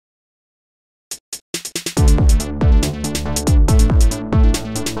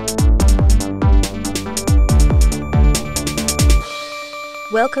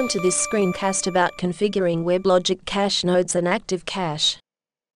Welcome to this screencast about configuring WebLogic cache nodes and ActiveCache.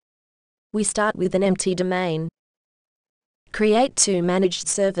 We start with an empty domain. Create 2 managed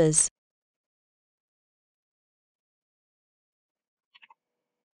servers.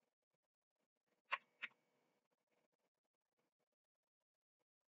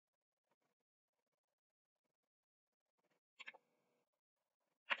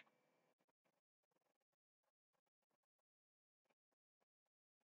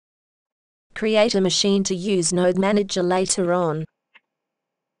 Create a machine to use Node Manager later on.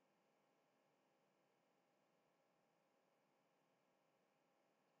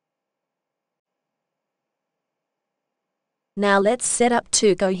 Now let's set up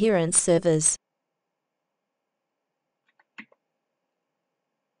 2 Coherence servers.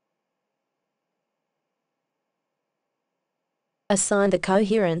 Assign the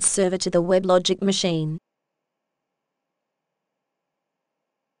Coherence server to the WebLogic machine.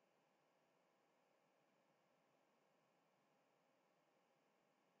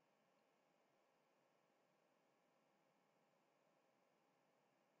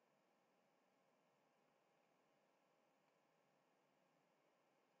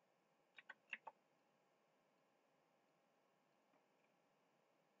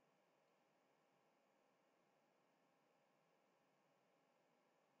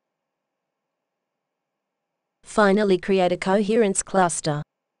 Finally, create a Coherence cluster.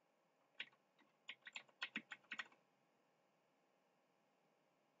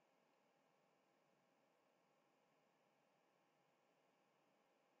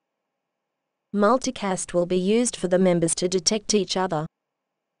 Multicast will be used for the members to detect each other.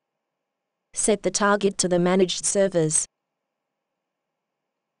 Set the target to the managed servers.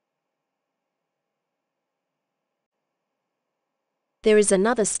 There is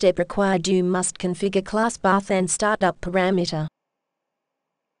another step required. You must configure class path and startup parameter.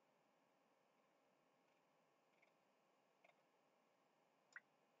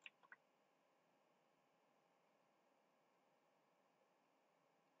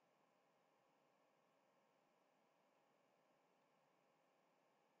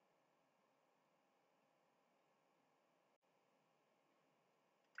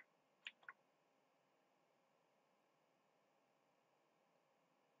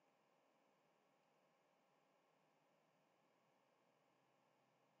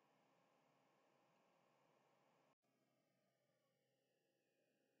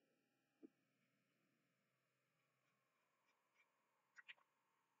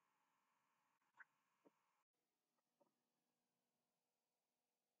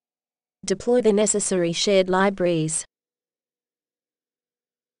 Deploy the necessary shared libraries.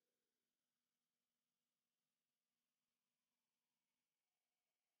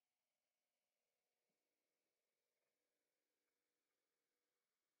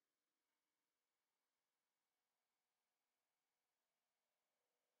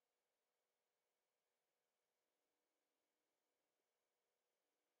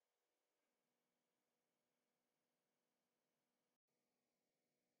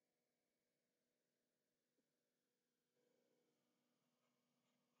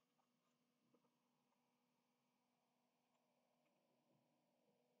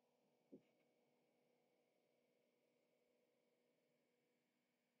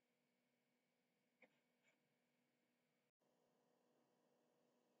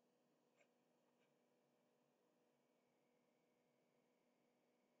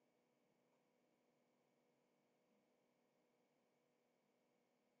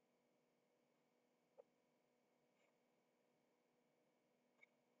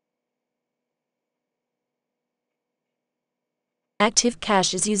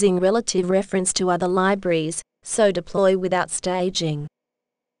 ActiveCache is using relative reference to other libraries, so deploy without staging.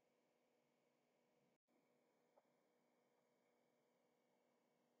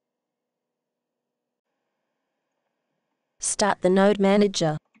 Start the Node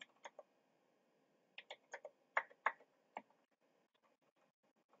Manager.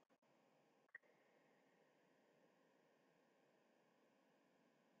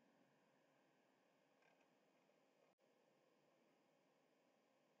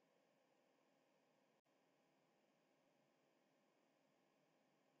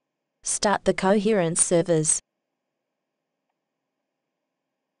 Start the Coherence servers.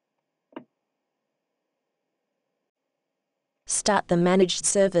 Start the managed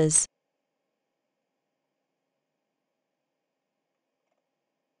servers.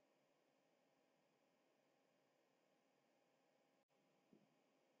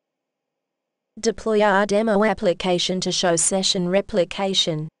 Deploy our demo application to show session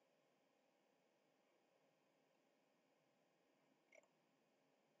replication.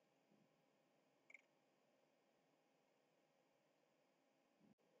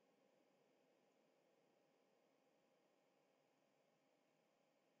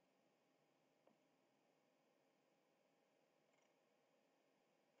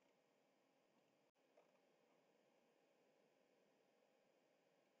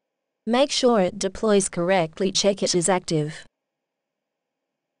 Make sure it deploys correctly. Check it is active.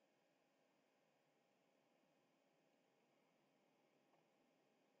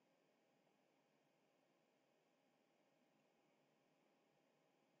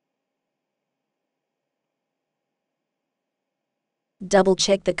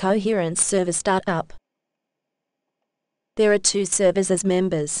 Double-check the Coherence server startup. There are 2 servers as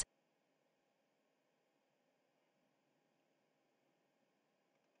members.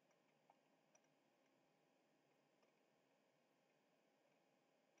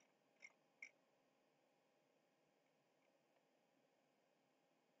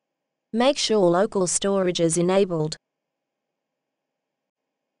 Make sure local storage is enabled.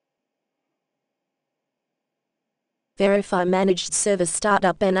 Verify managed server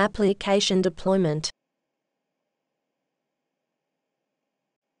startup and application deployment.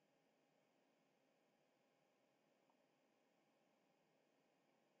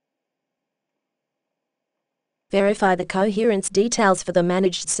 Verify the coherence details for the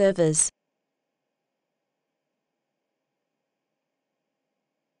managed servers.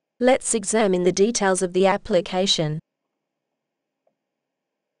 Let's examine the details of the application.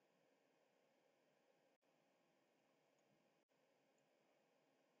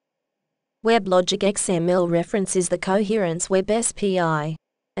 WebLogic XML references the Coherence Web API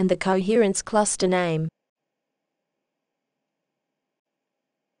and the Coherence cluster name.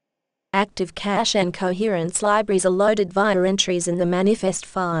 ActiveCache and Coherence libraries are loaded via entries in the manifest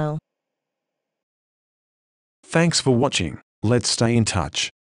file. Thanks for watching. Let's stay in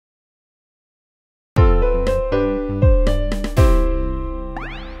touch.